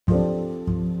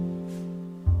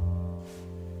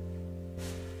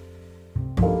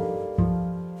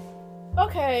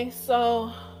Okay,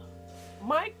 so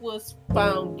Mike was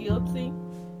found guilty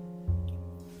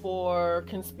for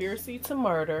conspiracy to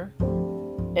murder,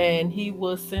 and he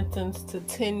was sentenced to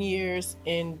 10 years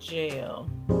in jail.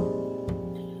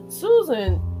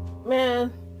 Susan,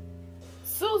 man,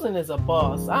 Susan is a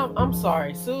boss. I'm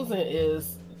sorry.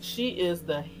 She is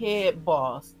the head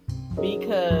boss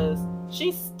because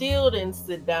she still didn't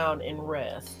sit down and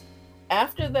rest.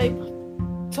 After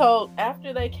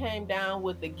they came down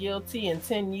with the guilty and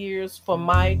 10 years for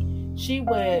Mike, she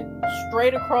went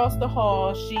straight across the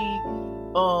hall. She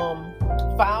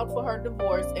filed for her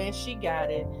divorce and she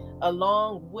got it.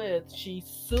 She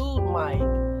sued Mike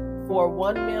for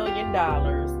 $1 million,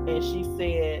 and she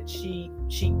said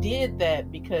she did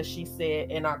that because she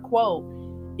said, and I quote,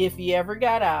 "If he ever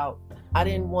got out, I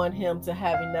didn't want him to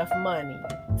have enough money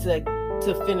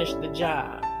to finish the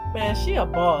job." Man, she a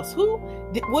boss.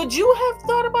 Would you have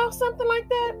thought about something like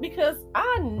that? Because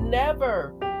I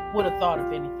never would have thought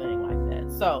of anything like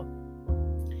that. So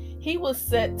he was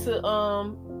set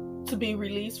to be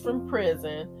released from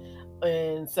prison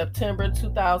in September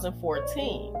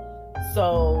 2014.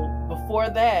 So before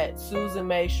that, Susan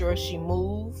made sure she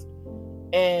moved,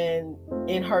 and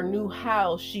in her new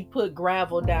house, she put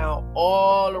gravel down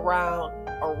all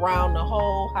around the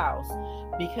whole house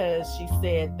because she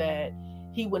said that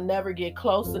he would never get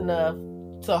close enough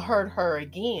to hurt her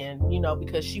again,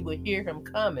 because she would hear him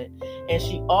coming. And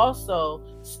she also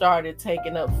started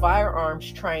taking up firearms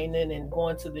training and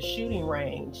going to the shooting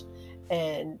range.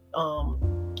 And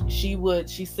she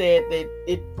said that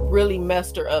it really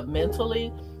messed her up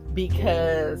mentally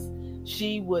because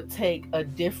she would take a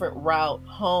different route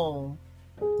home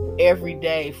every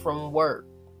day from work.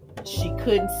 She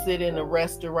couldn't sit in a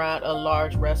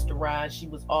large restaurant. She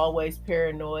was always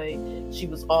paranoid. She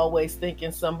was always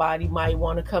thinking somebody might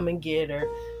want to come and get her.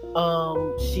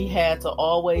 She had to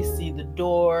always see the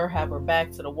door, have her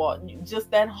back to the wall.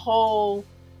 Just that whole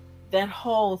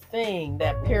thing,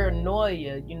 that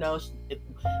paranoia,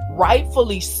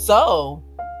 rightfully so.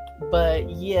 But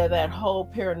yeah, that whole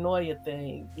paranoia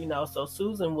thing, so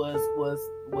Susan was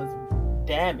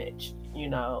damaged,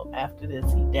 after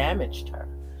this, he damaged her,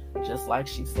 just like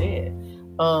she said.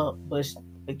 But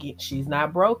again, she's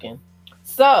not broken.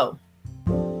 So,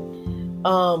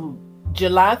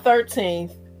 July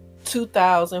 13th,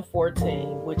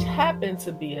 2014, which happened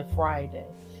to be a Friday,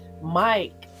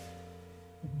 Mike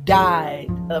died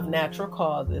of natural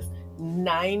causes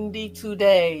 92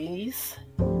 days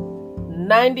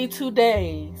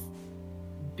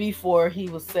before he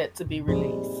was set to be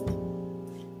released.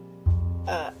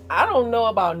 I don't know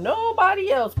about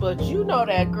nobody else, but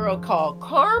that girl called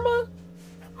Karma.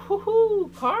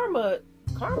 Karma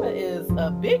is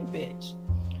a big bitch.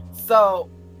 So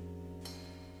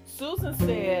Susan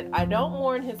said, "I don't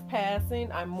mourn his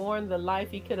passing. I mourn the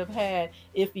life he could have had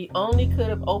if he only could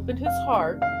have opened his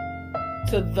heart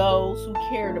to those who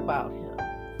cared about him.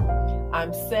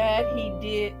 I'm sad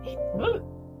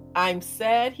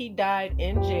he died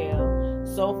in jail,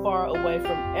 so far away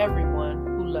from everyone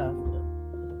who loved him."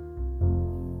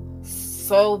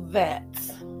 So that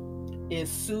is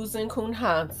Susan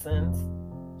Kuhnhausen's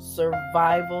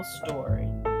survival story.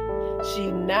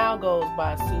 She now goes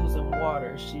by Susan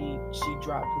Waters. She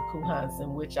dropped the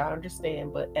Kuhnhausen, which I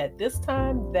understand, but at this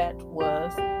time, that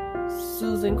was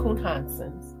Susan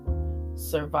Kuhnhausen's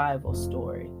survival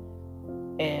story.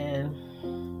 And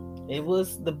it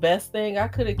was the best thing I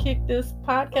could have kicked this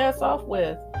podcast off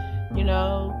with.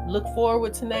 Look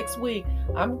forward to next week.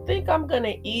 I think I'm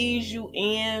gonna ease you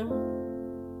in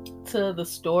to the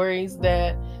stories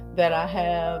that I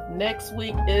have. Next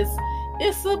week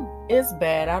it's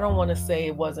bad. I don't want to say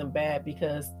it wasn't bad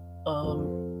because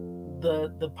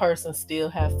the person still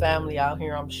have family out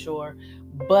here, I'm sure,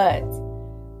 but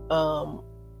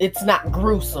it's not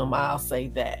gruesome. I'll say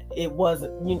that it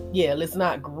wasn't. It's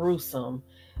not gruesome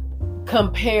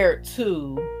compared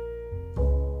to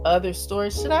other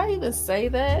stories. Should I even say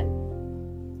that?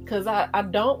 Because I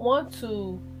don't want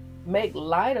to make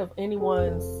light of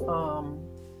anyone's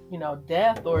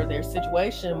death or their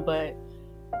situation, but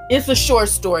it's a short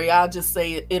story. I'll just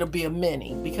say it'll be a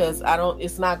mini because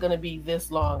it's not going to be this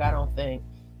long, I don't think.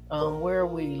 Where are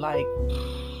we? Like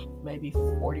maybe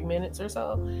 40 minutes or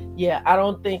so. Yeah, I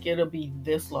don't think it'll be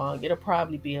this long. It'll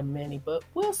probably be a mini, but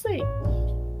we'll see.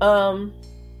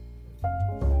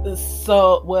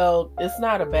 It's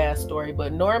not a bad story,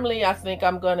 but normally I think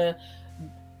I'm gonna,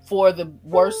 for the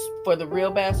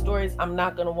real bad stories, I'm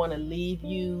not gonna want to leave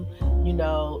you,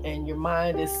 and your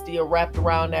mind is still wrapped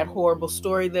around that horrible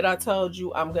story that I told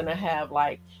you. I'm gonna have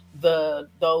like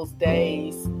those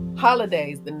days,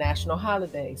 holidays, the national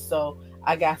holidays. So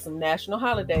I got some national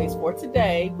holidays for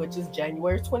today, which is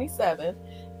January 27th.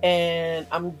 And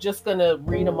I'm just going to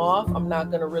read them off. I'm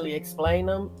not going to really explain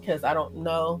them because I don't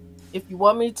know. If you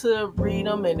want me to read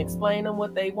them and explain them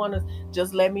what they want to,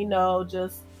 just let me know.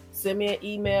 Just send me an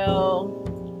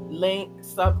email, link,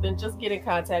 something. Just get in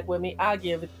contact with me. I'll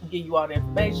give you all the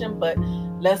information. But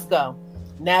let's go.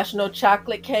 National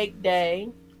Chocolate Cake Day,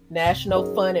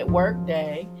 National Fun at Work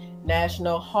Day,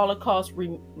 National Holocaust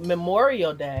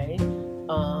Memorial Day,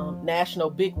 National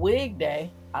Big Wig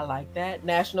Day. I like that.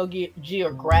 National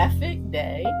Geographic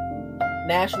Day,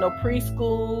 National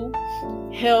Preschool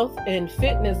Health and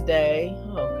Fitness Day.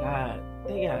 Oh God,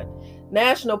 they got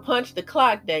National Punch the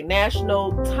Clock Day,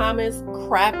 National Thomas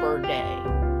Crapper Day,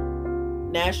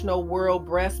 National World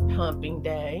Breast Pumping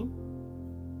Day.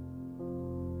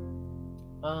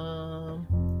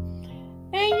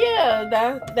 And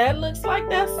yeah, that looks like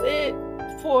that's it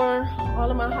for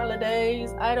all of my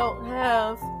holidays. I don't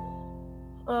have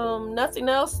nothing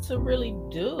else to really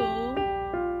do.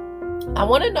 I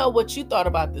want to know what you thought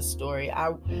about this story.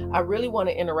 I really want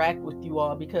to interact with you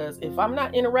all, because if I'm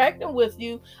not interacting with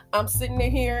you, I'm sitting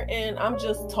in here and I'm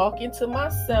just talking to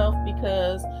myself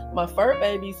because my fur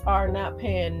babies are not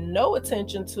paying no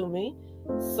attention to me.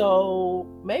 So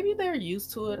maybe they're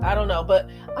used to it. I don't know, but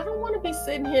I don't want to be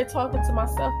sitting here talking to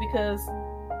myself, because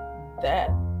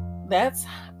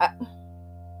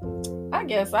I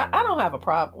guess I don't have a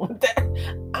problem with that.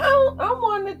 I'm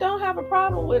one that don't have a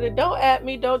problem with it. Don't at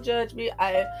me, don't judge me.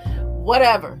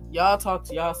 Whatever. Y'all talk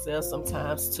to yourselves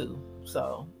sometimes too.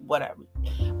 So whatever.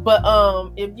 But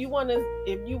if you want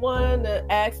to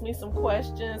ask me some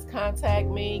questions, contact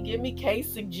me. Give me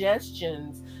case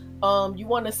suggestions. You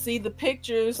want to see the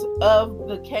pictures of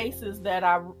the cases that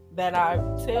I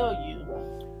tell you.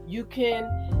 You can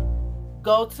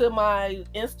go to my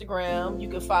Instagram. You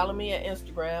can follow me at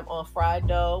Instagram on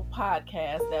Frido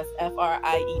Podcast. That's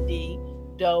FRIED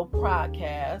Doe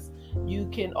Podcast. You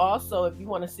can also, if you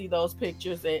want to see those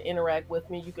pictures and interact with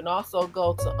me, you can also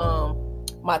go to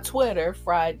my Twitter,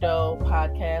 Frido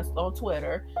Podcast on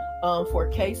Twitter, for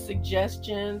case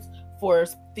suggestions, for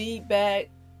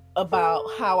feedback about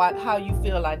how you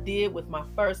feel I did with my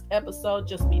first episode.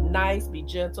 Just be nice, be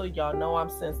gentle. Y'all know I'm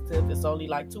sensitive. It's only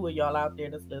like 2 of y'all out there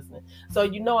that's listening, so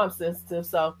you know I'm sensitive.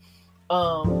 So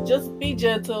just be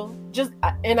gentle.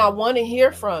 And I want to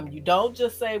hear from you. Don't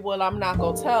just say, well, I'm not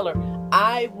gonna tell her.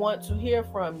 I want to hear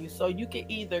from you. So you can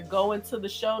either go into the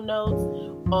show notes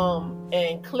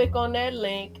and click on that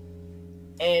link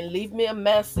and leave me a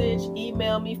message,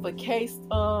 email me for case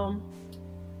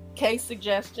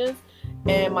suggestions.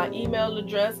 And my email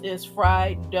address is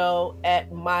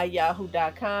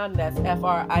frido@myyahoo.com. That's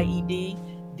FRIEDDOE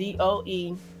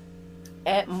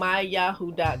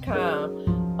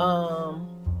 @myyahoo.com.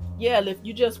 Yeah, if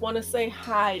you just want to say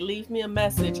hi, leave me a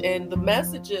message. And the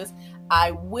messages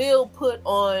I will put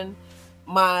on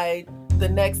the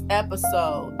next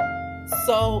episode.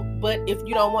 So, but if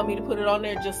you don't want me to put it on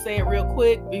there, just say it real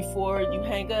quick before you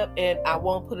hang up, and I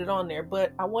won't put it on there.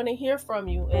 But I want to hear from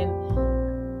you, and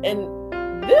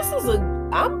this is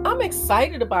I'm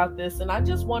excited about this, and I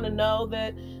just want to know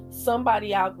that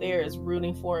somebody out there is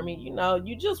rooting for me. You know,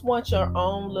 you just want your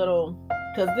own little,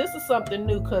 because this is something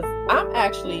new, because I'm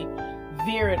actually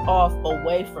veering off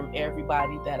away from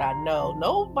everybody that I know.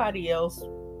 Nobody else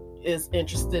is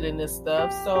interested in this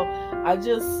stuff. So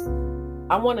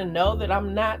I want to know that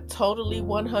I'm not totally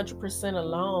 100%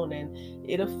 alone, and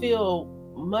it'll feel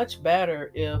much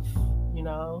better if, you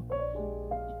know,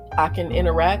 I can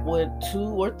interact with 2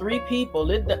 or 3 people.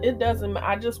 It doesn't.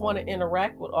 I just want to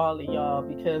interact with all of y'all,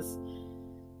 because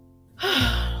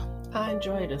I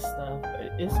enjoy this stuff.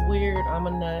 It's weird. I'm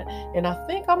a nut, and I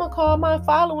think I'm gonna call my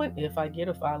following, if I get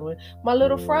a following, my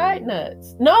little fried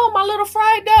nuts. No, my little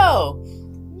fried dough.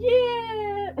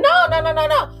 Yeah. No.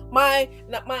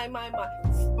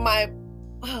 My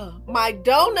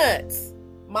donuts.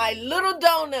 My little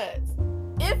donuts.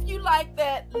 If you like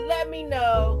that, let me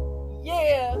know.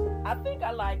 Yeah, I think I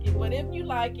like it, but if you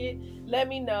like it, let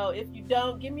me know. If you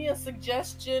don't, give me a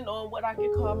suggestion on what I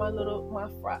can call my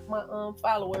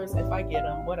followers if I get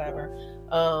them, whatever.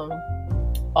 All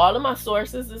of my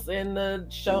sources is in the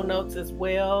show notes as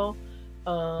well.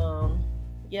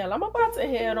 Yeah, I'm about to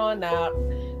head on out.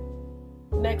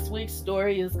 Next week's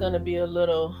story is going to be a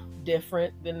little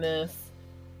different than this,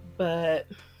 but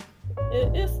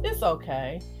it's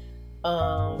okay.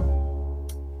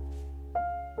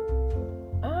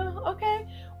 Okay,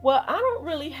 well, I don't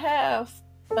really have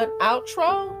an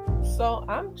outro, so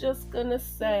I'm just gonna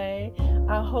say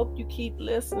I hope you keep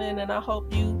listening, and I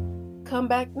hope you come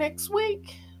back next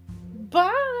week.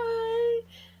 Bye.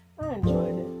 I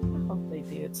enjoyed it. I hope they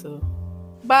did too.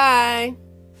 Bye.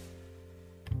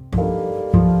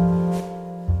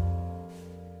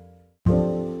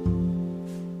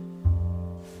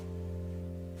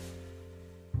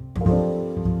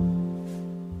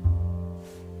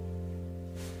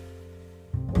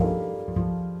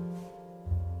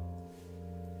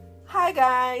 Hi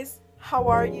guys, how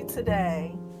are you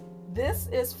today? This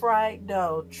is Friday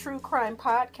True Crime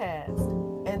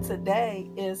Podcast, and today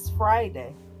is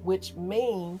Friday, which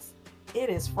means it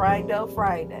is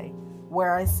Friday,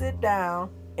 where I sit down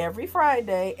every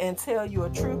Friday and tell you a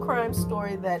true crime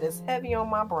story that is heavy on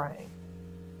my brain.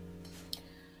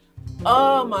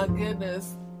 Oh my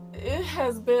goodness, it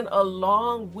has been a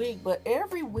long week, but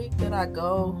every week that I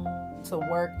go to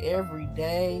work every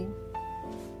day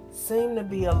seemed to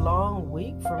be a long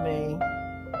week for me.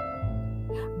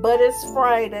 But it's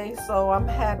Friday, so I'm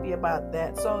happy about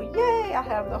that. So yay, I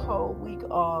have the whole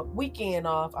weekend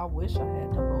off. I wish I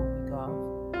had the whole week off.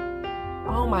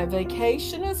 Oh, my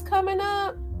vacation is coming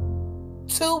up.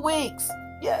 2 weeks.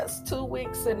 Yes, 2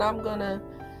 weeks, and I don't know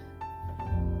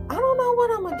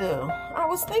what I'm gonna do. I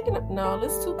was thinking no,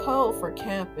 it's too cold for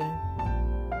camping.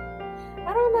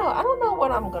 I don't know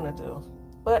what I'm gonna do.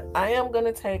 But I am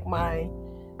gonna take my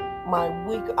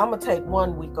week. I'm gonna take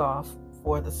 1 week off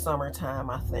for the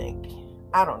summertime, I think.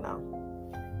 I don't know.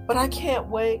 But I can't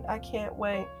wait.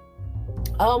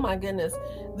 Oh my goodness.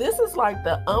 This is like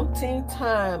the umpteenth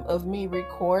time of me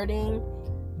recording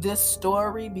this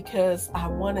story because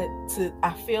I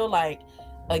feel like,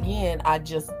 again, I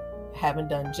just haven't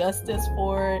done justice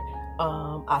for it.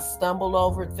 I stumble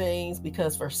over things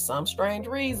because for some strange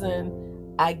reason,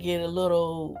 I get a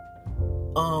little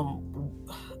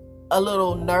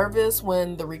nervous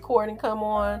when the recording come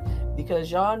on because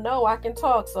y'all know I can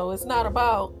talk, so it's not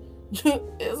about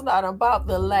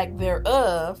the lack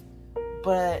thereof.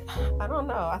 But I don't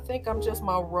know. I think I'm just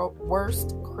my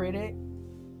worst critic.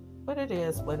 But it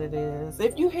is what it is.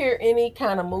 If you hear any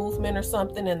kind of movement or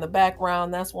something in the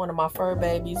background, that's one of my fur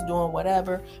babies doing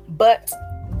whatever. But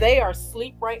they are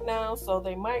asleep right now, so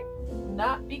they might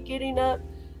not be getting up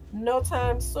no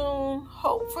time soon,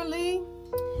 hopefully.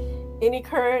 Any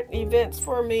current events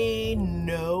for me?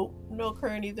 No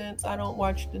current events. I don't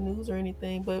watch the news or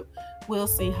anything, but we'll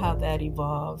see how that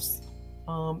evolves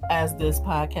as this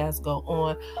podcast go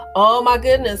on. Oh my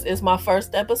goodness, it's my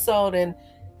first episode, and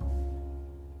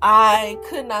I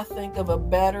could not think of a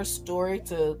better story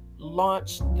to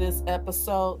launch this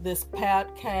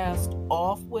podcast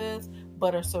off with,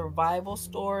 but a survival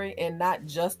story, and not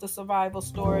just a survival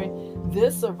story.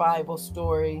 This survival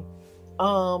story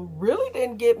really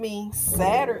didn't get me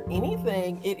sad or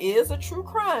anything. It is a true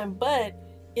crime, but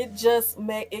it just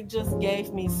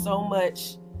gave me so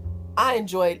much. I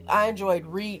enjoyed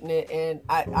reading it, and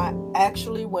I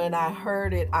actually, when I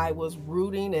heard it, I was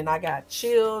rooting and I got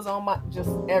chills on my just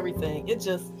everything.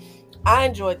 I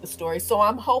enjoyed the story, so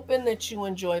I'm hoping that you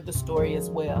enjoyed the story as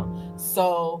well.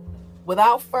 So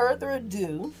without further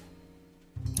ado,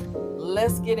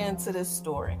 let's get into this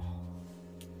story.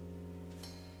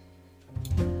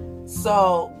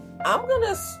 So I'm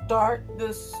gonna start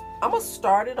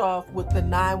it off with the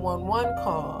 911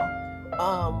 call.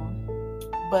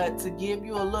 But to give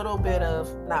you a little bit of,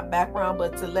 not background,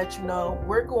 but to let you know,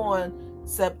 we're going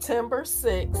September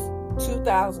 6,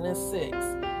 2006.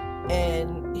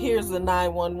 And here's the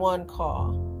 911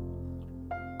 call.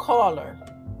 Caller,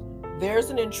 there's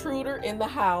an intruder in the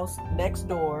house next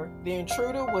door. The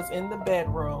intruder was in the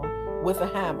bedroom with a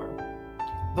hammer.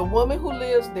 The woman who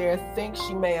lives there thinks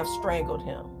she may have strangled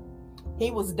him.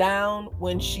 He was down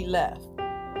when she left.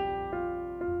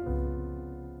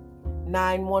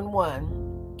 911.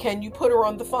 Can you put her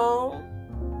on the phone?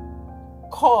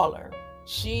 Caller,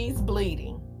 she's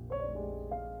bleeding.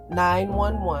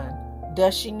 911.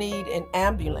 Does she need an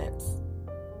ambulance?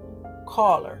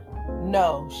 Caller,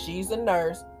 no, she's a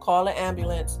nurse. Call an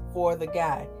ambulance for the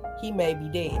guy. He may be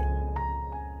dead.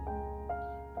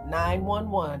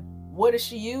 911. What did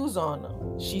she use on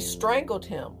him? She strangled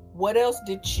him. What else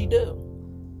did she do?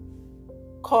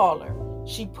 Caller,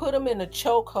 she put him in a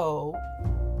chokehold.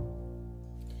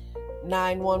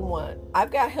 911. I've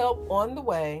got help on the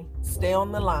way. Stay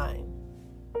on the line.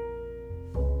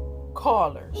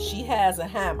 Caller, she has a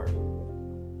hammer.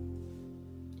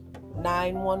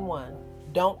 911.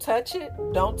 Don't touch it.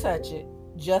 Don't touch it.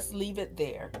 Just leave it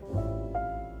there.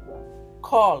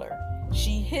 Caller,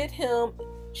 she hit him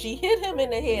in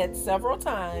the head several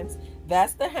times.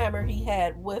 That's the hammer he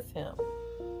had with him.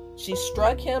 She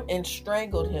struck him and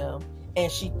strangled him,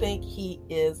 and she thinks he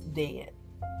is dead.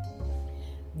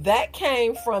 That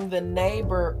came from the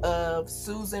neighbor of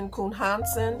Susan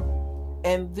Kuhnhauser,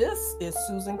 and this is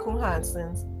Susan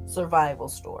Kuhnhauser's survival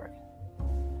story.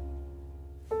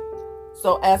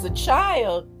 So as a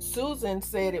child, Susan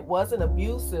said it wasn't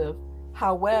abusive.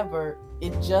 However,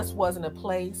 it just wasn't a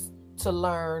place to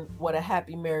learn what a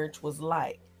happy marriage was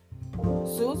like.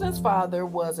 Susan's father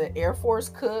was an Air Force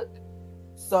cook.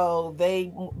 So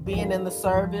they, being in the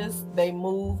service, they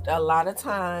moved a lot of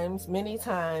times, many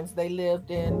times. They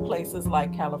lived in places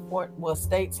like California, well,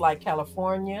 states like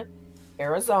California,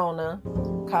 Arizona,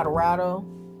 Colorado,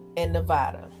 and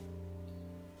Nevada.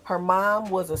 Her mom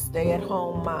was a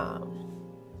stay-at-home mom.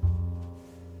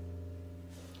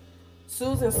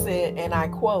 Susan said, and I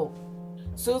quote,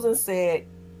 Susan said,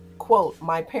 quote,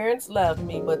 "My parents loved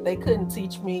me, but they couldn't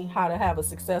teach me how to have a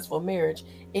successful marriage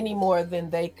any more than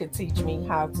they could teach me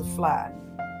how to fly."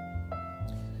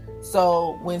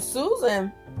 So when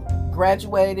Susan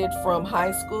graduated from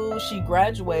high school, she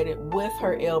graduated with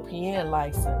her LPN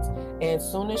license. And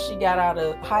as soon as she got out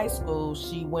of high school,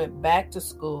 she went back to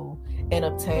school and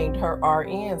obtained her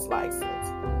RN's license.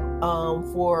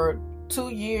 For 2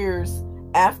 years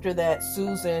after that,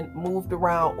 Susan moved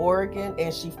around Oregon,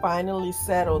 and she finally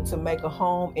settled to make a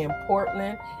home in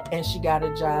Portland, and she got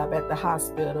a job at the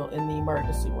hospital in the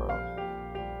emergency room.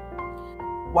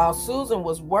 While Susan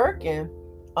was working,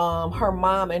 her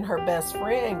mom and her best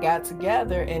friend got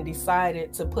together and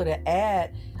decided to put a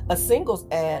singles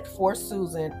ad for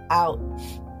Susan out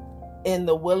in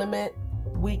the Willamette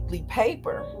Weekly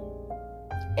paper.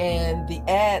 And the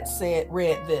ad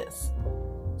read this: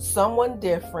 "Someone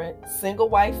different, single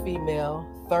white female,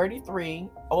 33,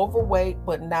 overweight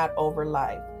but not over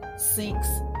life, seeks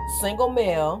single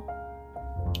male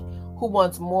who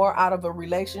wants more out of a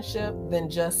relationship than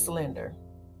just slender."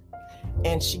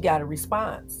 And she got a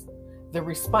response. The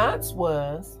response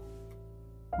was,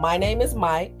 "My name is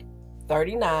Mike,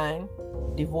 39,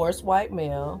 divorced white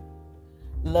male,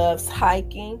 loves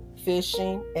hiking,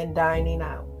 fishing, and dining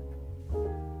out."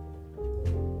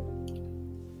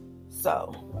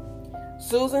 So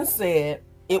Susan said,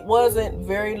 it wasn't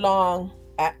very long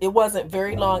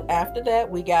after that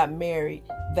we got married.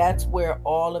 That's where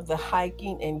all of the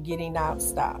hiking and getting out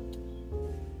stopped.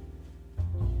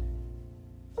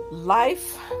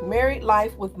 Married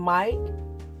life with Mike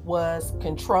was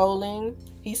controlling.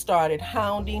 He started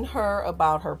hounding her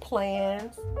about her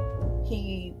plans.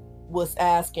 He was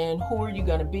asking, "Who are you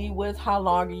going to be with? How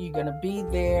long are you going to be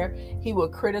there?" He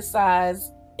would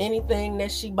criticize anything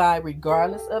that she buy,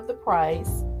 regardless of the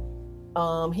price.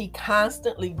 He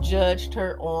constantly judged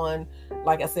her on,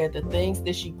 like I said, the things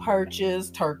that she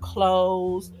purchased, her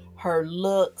clothes, her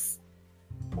looks,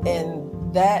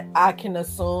 and that I can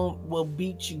assume will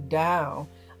beat you down.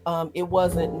 It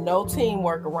wasn't no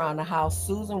teamwork around the house.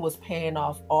 Susan was paying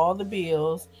off all the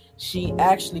bills. She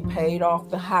actually paid off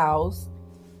the house.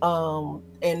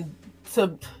 And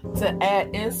to add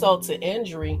insult to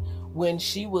injury, when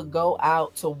she would go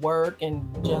out to work and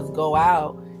just go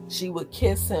out, she would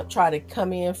kiss him, try to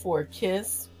come in for a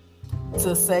kiss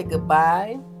to say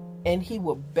goodbye, and he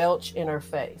would belch in her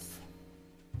face.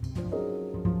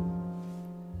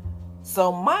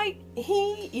 So Mike,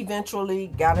 he eventually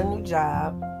got a new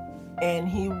job, and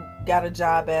he got a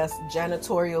job as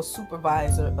janitorial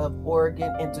supervisor of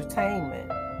Oregon Entertainment.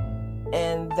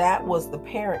 And that was the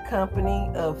parent company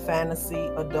of Fantasy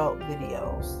Adult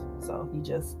Videos. So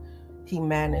he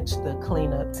managed the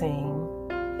cleanup team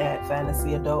at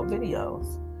Fantasy Adult Videos.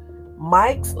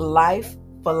 Mike's life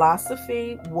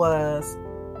philosophy was,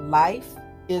 life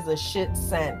is a shit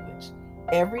sandwich.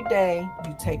 Every day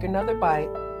you take another bite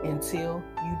until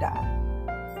you die.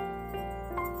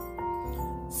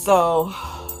 So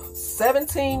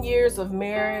 17 years of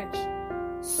marriage,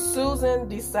 Susan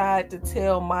decided to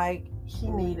tell Mike he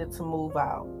needed to move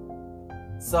out.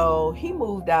 So he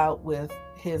moved out with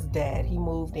his dad. He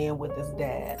moved in with his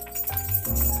dad.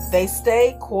 They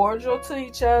stayed cordial to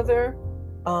each other.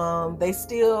 They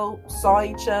still saw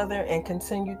each other and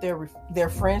continued their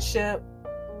friendship.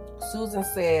 Susan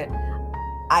said,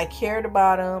 "I cared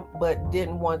about him, but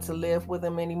didn't want to live with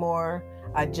him anymore.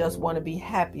 I just want to be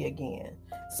happy again."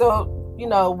 So,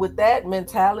 with that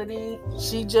mentality,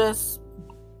 she just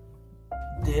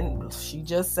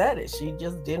said it. She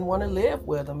just didn't want to live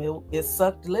with him. It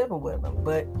sucked living with him,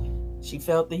 but she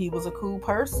felt that he was a cool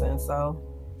person. So,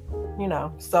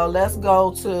 so let's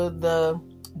go to the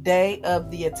day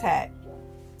of the attack.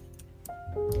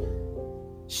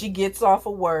 She gets off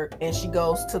of work and she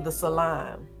goes to the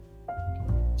salon.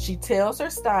 She tells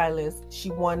her stylist she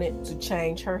wanted to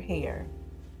change her hair.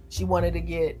 She wanted to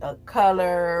get a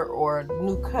color or a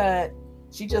new cut.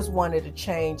 She just wanted a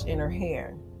change in her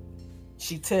hair.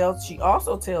 She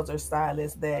also tells her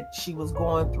stylist that she was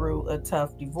going through a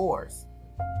tough divorce.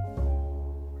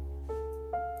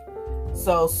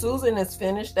 So Susan is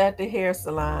finished at the hair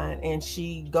salon and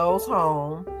she goes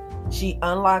home. She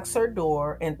unlocks her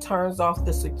door and turns off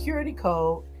the security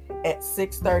code at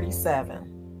 6:37.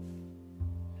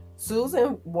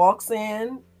 Susan walks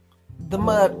in the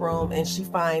mud room and she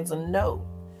finds a note,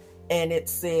 and it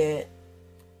said,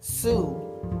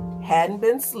 Sue hadn't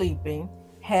been sleeping,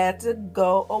 had to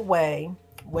go away,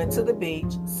 went to the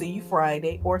beach, see you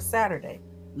Friday or Saturday.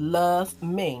 Love,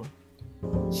 me.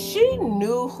 She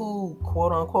knew who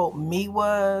quote unquote me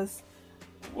was.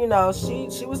 You know, she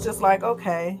was just like,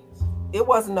 okay, it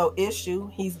wasn't no issue.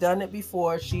 He's done it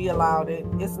before. She allowed it.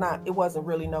 It wasn't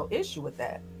really no issue with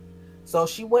that. So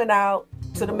she went out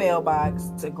to the mailbox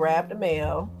to grab the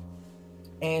mail,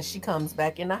 and she comes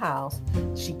back in the house.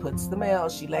 She lays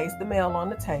the mail on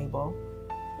the table,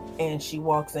 and she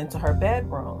walks into her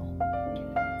bedroom.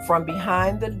 From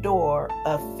behind the door,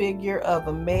 a figure of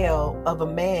a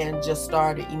man just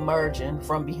started emerging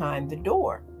from behind the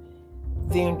door.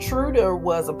 The intruder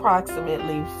was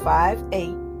approximately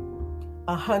 5'8",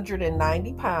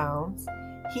 190 pounds.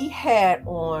 He had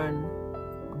on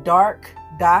dark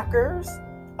Dockers,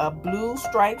 a blue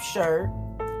striped shirt,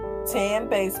 tan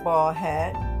baseball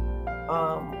hat,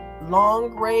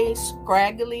 long gray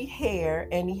scraggly hair,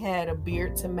 and he had a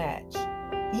beard to match.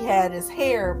 He had his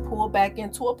hair pulled back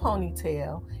into a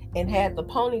ponytail and had the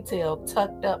ponytail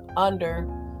tucked up under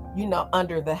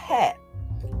the hat.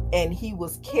 And he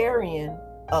was carrying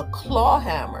a claw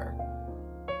hammer.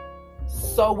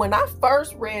 So when I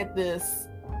first read this,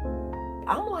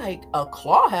 I'm like, a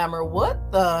claw hammer?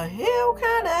 What the hell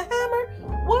kind of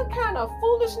hammer? What kind of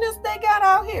foolishness they got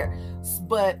out here?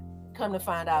 But come to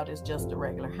find out, it's just a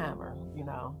regular hammer,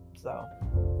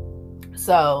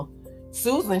 So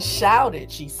Susan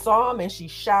shouted. She saw him and she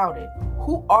shouted,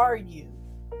 "Who are you?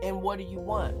 And what do you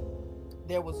want?"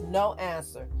 There was no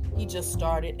answer. He just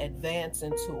started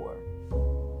advancing to her.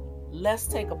 Let's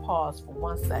take a pause for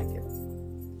 1 second.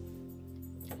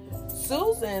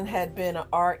 Susan had been an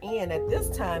RN. At this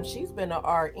time, she's been an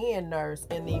RN nurse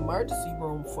in the emergency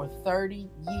room for 30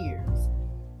 years.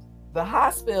 The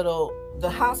hospital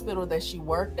that she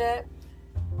worked at,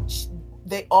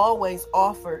 they always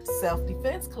offered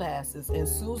self-defense classes, and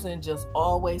Susan just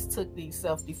always took these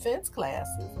self-defense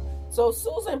classes. So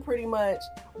Susan pretty much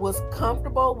was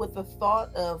comfortable with the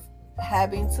thought of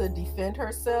having to defend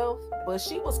herself, but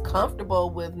she was comfortable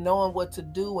with knowing what to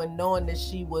do and knowing that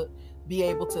she would be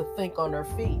able to think on her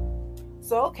feet.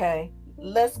 So, okay,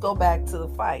 let's go back to the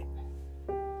fight.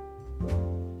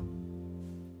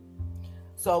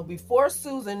 So before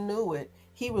Susan knew it,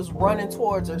 he was running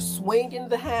towards her, swinging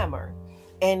the hammer,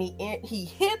 and he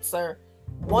hits her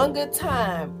one good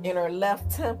time in her left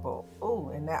temple.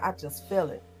 Ooh, and now I just feel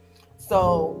it.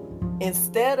 So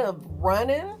instead of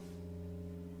running,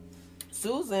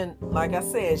 Susan, like I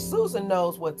said, Susan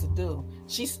knows what to do.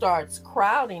 She starts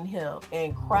crowding him,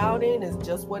 and crowding is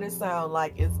just what it sounds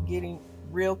like. It's getting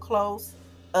real close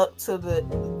up to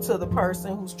the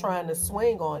person who's trying to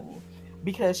swing on you,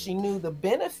 because she knew the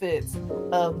benefits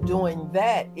of doing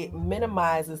that. It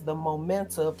minimizes the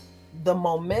momentum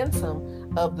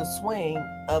of the swing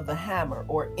of the hammer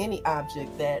or any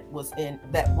object that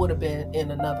would have been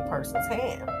in another person's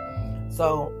hand.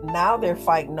 So now they're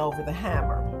fighting over the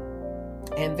hammer,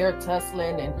 and they're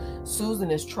tussling, and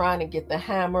Susan is trying to get the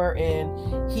hammer,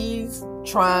 and he's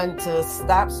trying to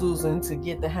stop Susan to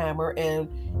get the hammer. And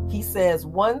he says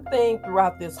one thing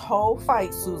throughout this whole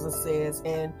fight, Susan says,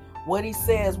 and what he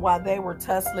says while they were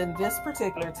tussling this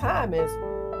particular time is,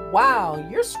 "Wow,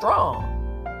 you're strong."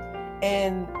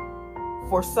 And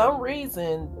for some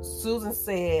reason, Susan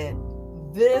said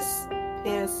this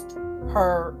pissed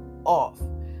her off,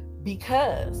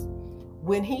 because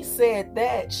when he said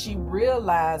that, she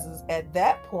realizes at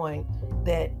that point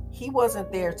that he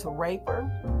wasn't there to rape her.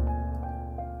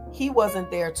 He wasn't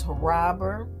there to rob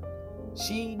her.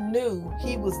 She knew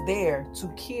he was there to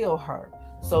kill her.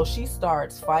 So she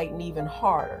starts fighting even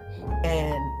harder,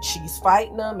 and she's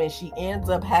fighting him, and she ends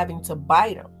up having to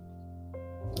bite him.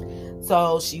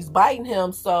 So she's biting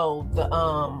him so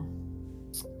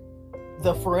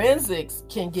the forensics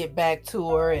can get back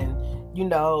to her and,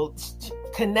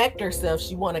 connect herself.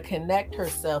 She want to connect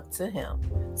herself to him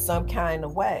some kind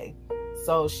of way.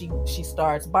 So she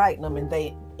starts biting him, and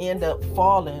they end up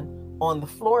falling on the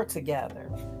floor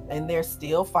together, and they're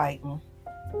still fighting.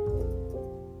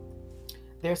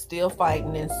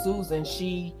 And Susan,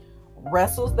 she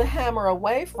wrestles the hammer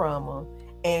away from him,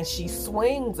 and she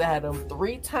swings at him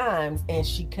 3 times, and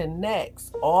she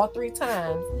connects all 3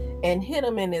 times and hit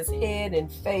him in his head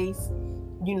and face,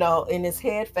 in his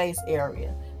head face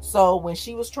area. So when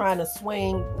she was trying to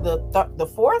swing the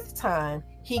 4th time,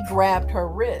 he grabbed her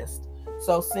wrist.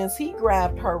 So since he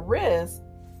grabbed her wrist,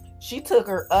 she took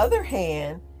her other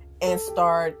hand and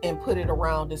put it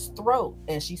around his throat,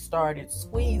 and she started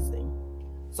squeezing.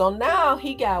 So now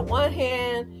he got one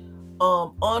hand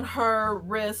on her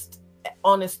wrist,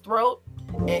 on his throat,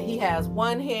 and he has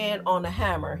one hand on the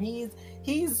hammer.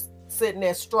 He's sitting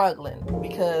there struggling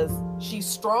because she's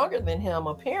stronger than him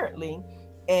apparently,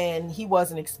 and he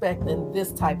wasn't expecting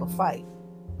this type of fight.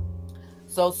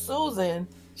 So Susan,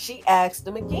 she asked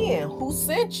him again, "Who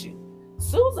sent you?"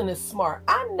 Susan is smart.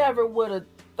 I never would have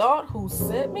thought who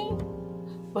sent me,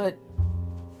 but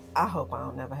I hope I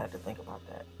don't never have to think about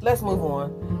that. Let's move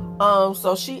on.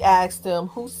 So she asked him,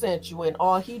 "Who sent you?" And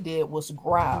all he did was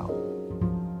growl.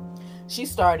 She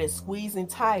started squeezing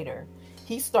tighter.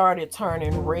 He started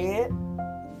turning red.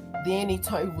 Then he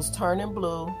was turning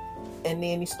blue. And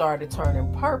then he started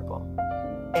turning purple.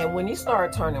 And when he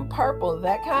started turning purple,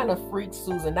 that kind of freaked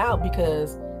Susan out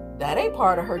because that ain't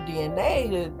part of her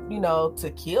DNA to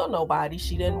kill nobody.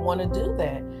 She didn't want to do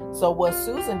that. So what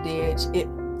Susan did, it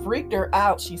freaked her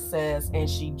out, she says, and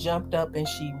she jumped up and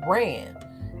she ran.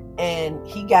 And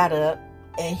he got up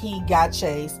and he got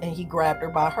chased, and he grabbed her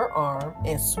by her arm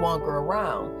and swung her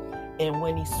around. And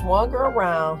when he swung her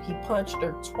around, he punched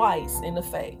her twice in the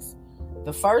face.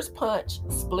 The first punch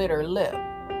split her lip.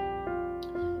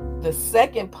 The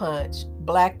second punch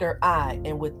blacked her eye,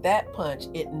 and with that punch,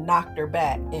 it knocked her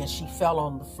back and she fell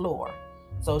on the floor.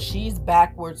 So she's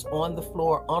backwards on the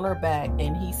floor on her back,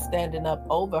 and he's standing up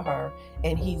over her,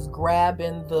 and he's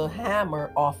grabbing the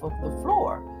hammer off of the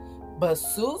floor. But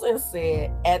Susan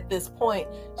said at this point,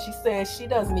 she said she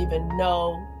doesn't even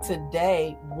know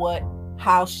today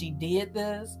how she did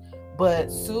this,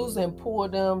 but Susan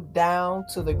pulled him down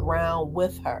to the ground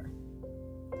with her,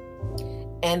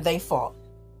 and they fought.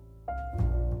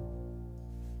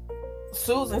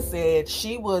 Susan said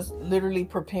she was literally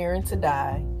preparing to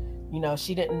die.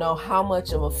 She didn't know how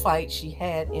much of a fight she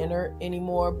had in her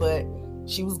anymore, but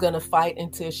she was going to fight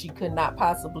until she could not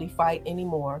possibly fight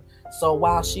anymore. So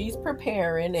while she's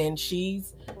preparing and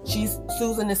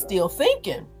Susan is still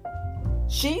thinking.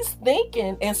 She's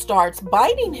thinking and starts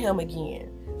biting him again.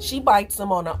 She bites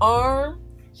him on the arm,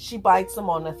 she bites him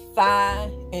on the thigh,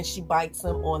 and she bites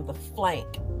him on the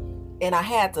flank. And I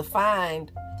had to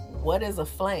find what is a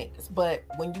flank. But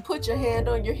when you put your hand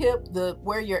on your hip,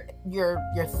 where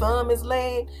your thumb is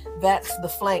laid, that's the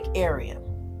flank area.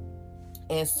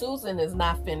 And Susan is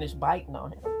not finished biting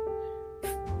on him.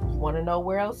 You want to know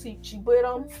where else she bit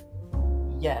him?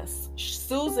 Yes,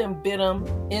 Susan bit him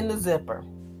in the zipper.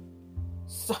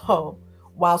 So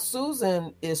while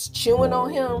Susan is chewing on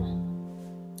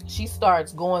him, she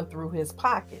starts going through his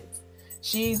pockets.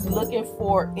 She's looking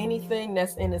for anything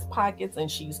that's in his pockets,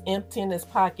 and she's emptying his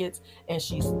pockets, and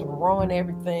she's throwing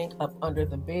everything up under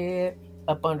the bed,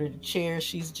 up under the chair.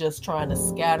 She's just trying to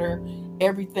scatter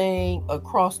everything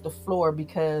across the floor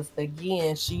because,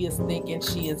 again, she is thinking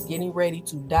she is getting ready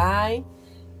to die,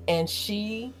 and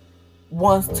she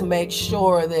wants to make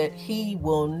sure that he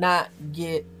will not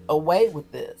get away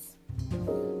with this.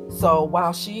 So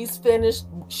while she's finished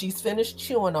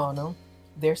chewing on him,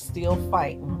 they're still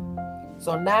fighting.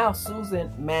 So now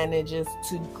Susan manages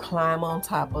to climb on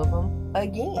top of him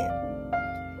again.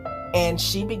 And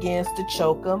she begins to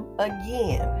choke him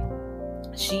again.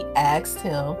 She asked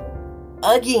him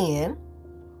again,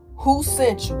 "Who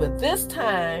sent you?" But this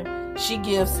time she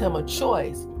gives him a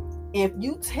choice. "If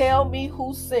you tell me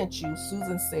who sent you,"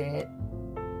 Susan said,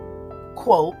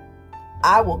 quote,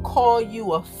 "I will call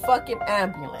you a fucking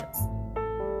ambulance."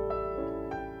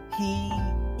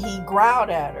 He growled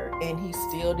at her and he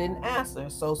still didn't answer.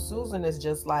 So Susan is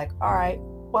just like, "All right,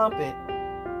 bump it.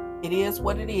 It is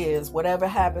what it is. Whatever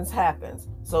happens, happens."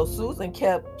 So Susan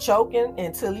kept choking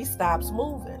until he stops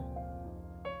moving.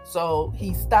 So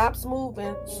he stops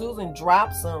moving. Susan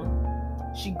drops him.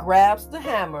 She grabs the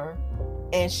hammer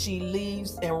and she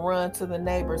leaves and runs to the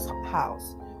neighbor's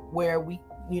house where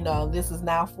this is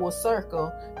now full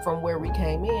circle from where we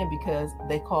came in because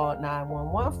they called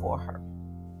 911 for her.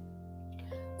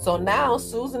 So now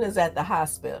Susan is at the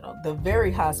hospital, the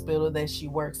very hospital that she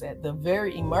works at, the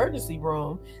very emergency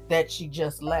room that she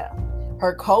just left.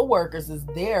 Her co-workers is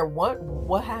there.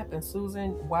 What happened,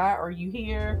 Susan? Why are you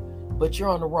here? But you're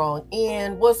on the wrong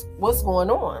end. What's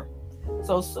going on?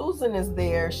 So Susan is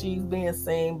there. She's being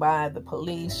seen by the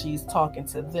police. She's talking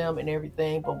to them and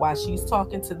everything. But while she's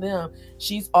talking to them,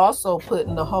 she's also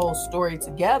putting the whole story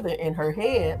together in her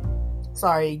head.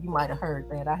 Sorry, you might have heard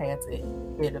that. I had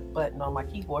to hit a button on my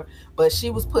keyboard. But she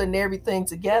was putting everything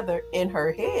together in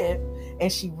her head.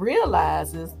 And she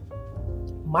realizes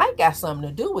Mike got something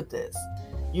to do with this.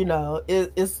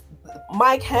 It's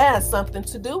Mike has something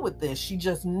to do with this. She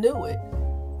just knew it.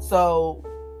 So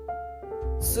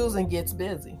Susan gets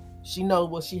busy. She knows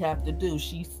what she have to do.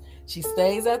 She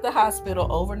stays at the hospital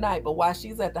overnight, but while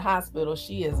she's at the hospital,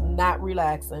 she is not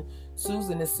relaxing.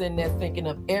 Susan is sitting there thinking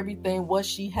of everything what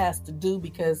she has to do,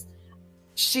 because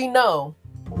she know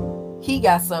he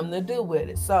got something to do with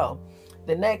it. So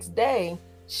the next day,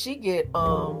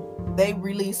 they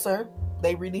release her.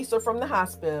 They release her from the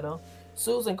hospital.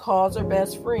 Susan calls her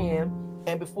best friend,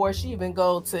 and before she even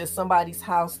go to somebody's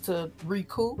house to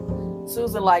recoup,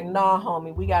 Susan like, nah,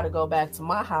 homie, we got to go back to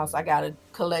my house. I got to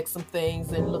collect some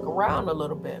things and look around a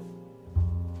little bit.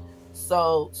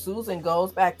 So Susan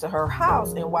goes back to her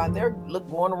house, and while they're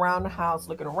going around the house,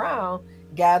 looking around,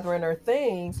 gathering her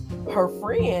things, her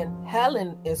friend,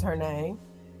 Helen is her name,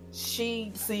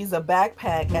 she sees a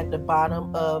backpack at the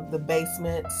bottom of the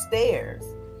basement stairs.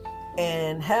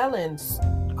 And Helen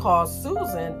calls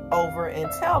Susan over and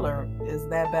tell her, is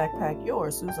that backpack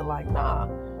yours? Susan like, nah,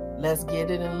 let's get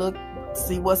it and look,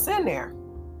 see what's in there.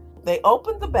 They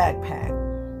opened the backpack,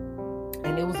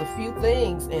 and there was a few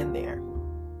things in there.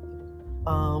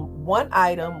 One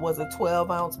item was a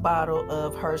 12-ounce bottle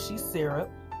of Hershey syrup,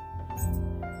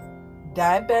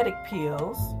 diabetic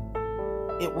pills.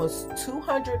 It was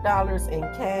 $200 in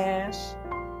cash,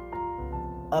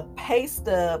 a pay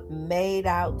stub made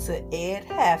out to Ed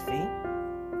Haffey.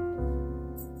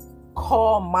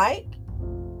 Call Mike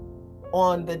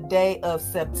on the day of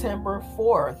September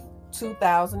 4th,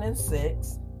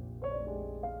 2006.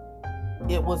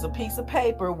 It was a piece of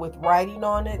paper with writing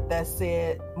on it that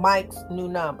said Mike's new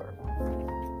number.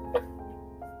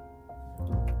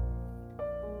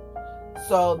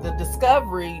 So the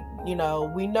discovery, we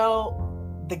know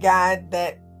the guy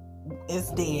that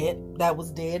was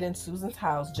dead in Susan's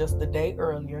house just the day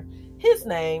earlier, his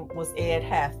name was Ed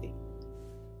Haffey.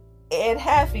 Ed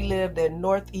Haffey lived at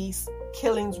Northeast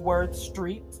Killingsworth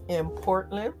Street in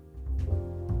Portland.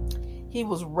 He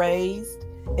was raised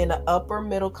in an upper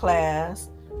middle class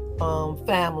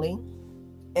family,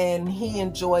 and he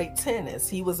enjoyed tennis.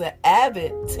 He was an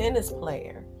avid tennis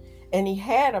player, and he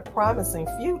had a promising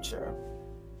future.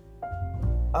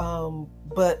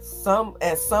 But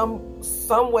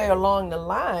somewhere along the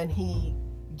line, he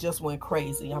just went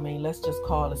crazy. I mean, let's just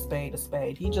call a spade a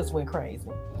spade. He just went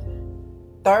crazy.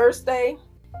 Thursday,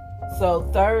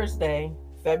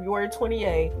 February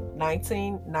 28,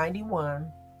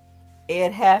 1991,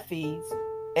 Ed Haffey's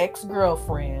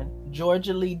ex-girlfriend,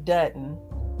 Georgia Lee Dutton,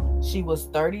 she was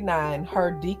 39.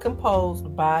 Her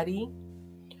decomposed body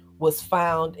was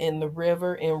found in the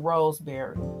river in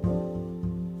Roseberry.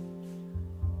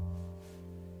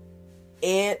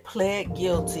 Ed pled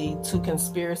guilty to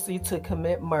conspiracy to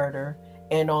commit murder,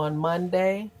 and on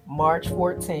Monday, March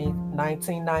 14,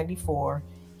 1994,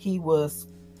 he was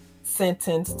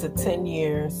sentenced to 10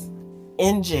 years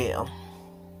in jail.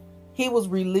 He was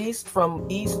released from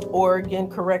East Oregon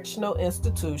Correctional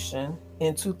Institution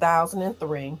in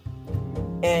 2003,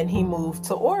 and he moved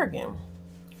to Oregon.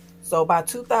 So by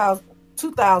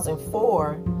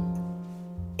 2004,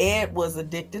 Ed was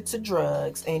addicted to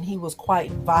drugs, and he was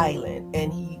quite violent,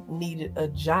 and he needed a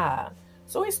job.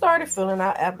 So he started filling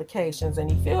out applications,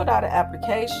 and he filled out an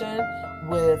application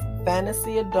with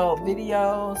fantasy adult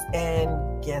videos,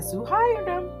 and guess who hired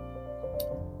him?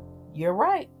 You're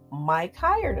right, Mike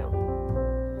hired him.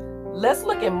 Let's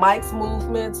look at Mike's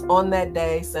movements on that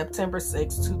day, September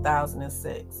 6,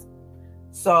 2006.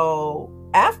 So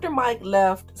after Mike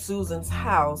left Susan's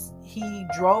house, he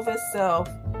drove himself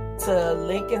to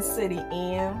Lincoln City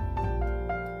Inn,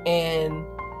 and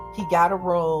he got a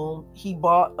room. He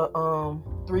bought a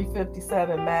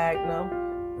 357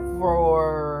 Magnum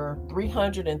for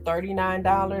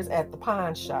 $339 at the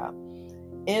pawn shop.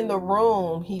 In the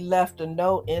room, he left a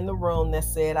note in the room that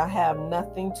said, "I have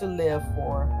nothing to live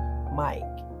for, Mike."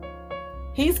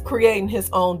 He's creating his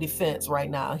own defense right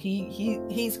now.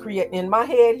 He's creating, in my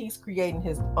head, he's creating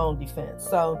his own defense.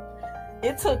 So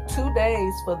it took 2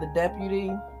 days for the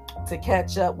deputy to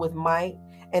catch up with Mike,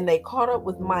 and they caught up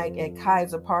with Mike at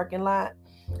Kaiser parking lot.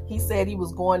 He said he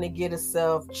was going to get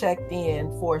himself checked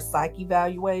in for a psych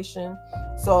evaluation.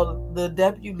 So the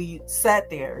deputy sat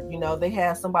there. They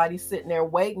had somebody sitting there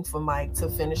waiting for Mike to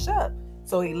finish up.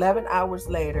 So 11 hours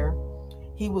later,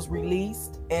 he was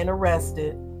released and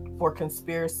arrested for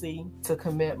conspiracy to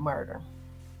commit murder.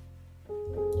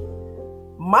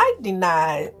 Mike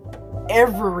denied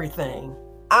everything.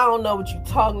 I don't know what you're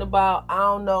talking about. I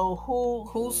don't know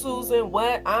who Susan,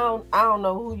 what. I don't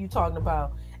know who you're talking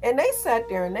about. And they sat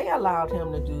there and they allowed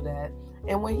him to do that.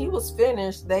 And when he was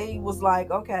finished, they was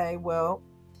like, okay, well,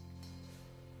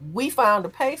 We found a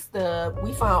pay stub.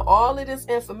 We found all of this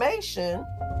information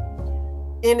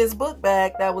in his book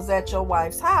bag that was at your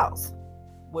wife's house.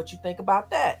 What you think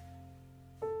about that?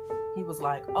 He was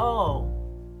like, oh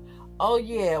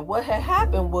yeah, what had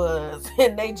happened was,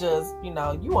 and they just,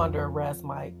 you under arrest,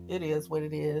 Mike. It is what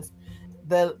it is.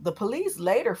 The police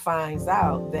later finds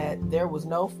out that there was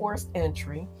no forced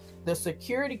entry. The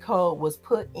security code was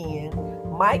put in.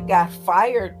 Mike got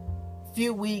fired a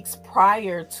few weeks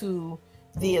prior to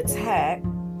the attack.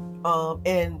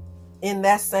 And in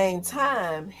that same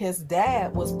time, his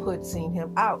dad was putting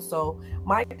him out. So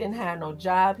Mike didn't have no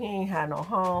job. He ain't had no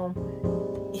home.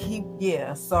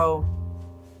 So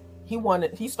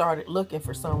he started looking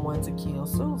for someone to kill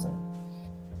Susan.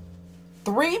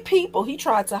 3 people, he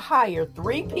tried to hire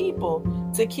 3 people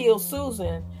to kill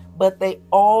Susan, but they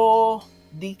all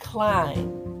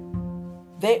declined.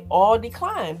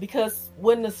 Because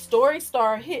when the story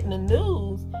started hitting the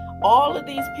news, all of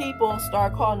these people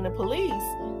start calling the police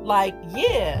like,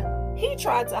 yeah, he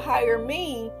tried to hire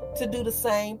me to do the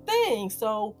same thing.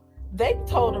 So they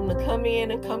told him to come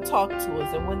in and come talk to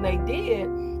us. And when they did,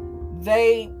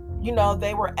 they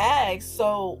were asked,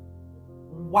 so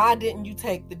why didn't you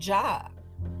take the job?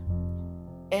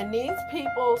 And these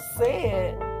people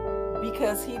said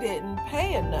because he didn't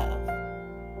pay enough.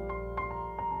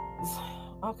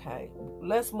 Okay,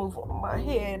 let's move on. My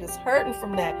head is hurting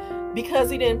from that because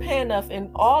he didn't pay enough. And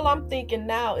all I'm thinking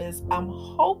now is I'm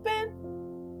hoping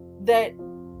that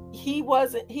he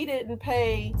didn't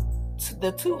pay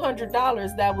the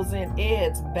 $200 that was in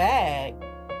Ed's bag,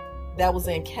 that was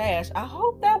in cash. I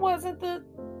hope that wasn't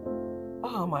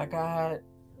oh my God.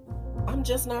 I'm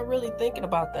just not really thinking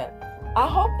about that. I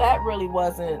hope that really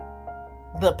wasn't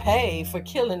the pay for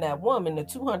killing that woman, the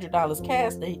 $200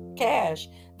 cash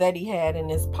that he had in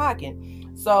his pocket.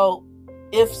 So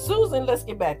if Susan, let's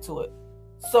get back to it.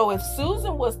 So if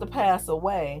Susan was to pass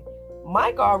away,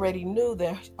 Mike already knew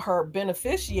that her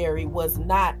beneficiary was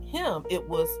not him. It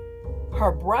was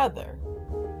her brother.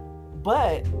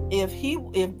 But if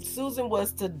Susan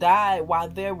was to die while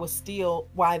they were still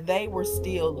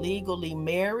legally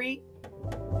married,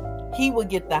 he would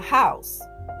get the house.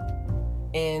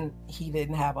 And he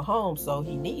didn't have a home, so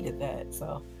he needed that.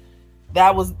 So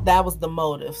that was the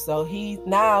motive. So he's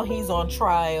on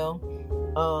trial.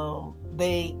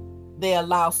 They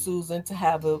allow Susan to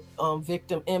have a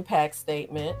victim impact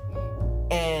statement,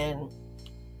 and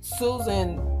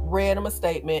Susan read him a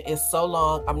statement. It's so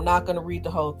long, I'm not going to read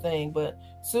the whole thing, but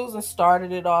Susan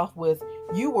started it off with,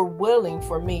 "You were willing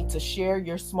for me to share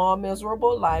your small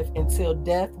miserable life until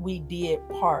death we did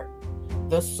part.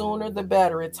 The sooner the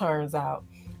better, it turns out."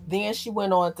 Then she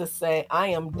went on to say, I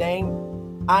am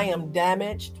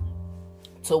damaged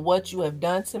to what you have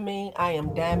done to me. I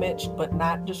am damaged but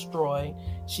not destroyed.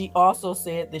 She also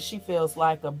said that she feels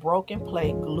like a broken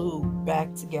plate glued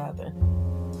back together.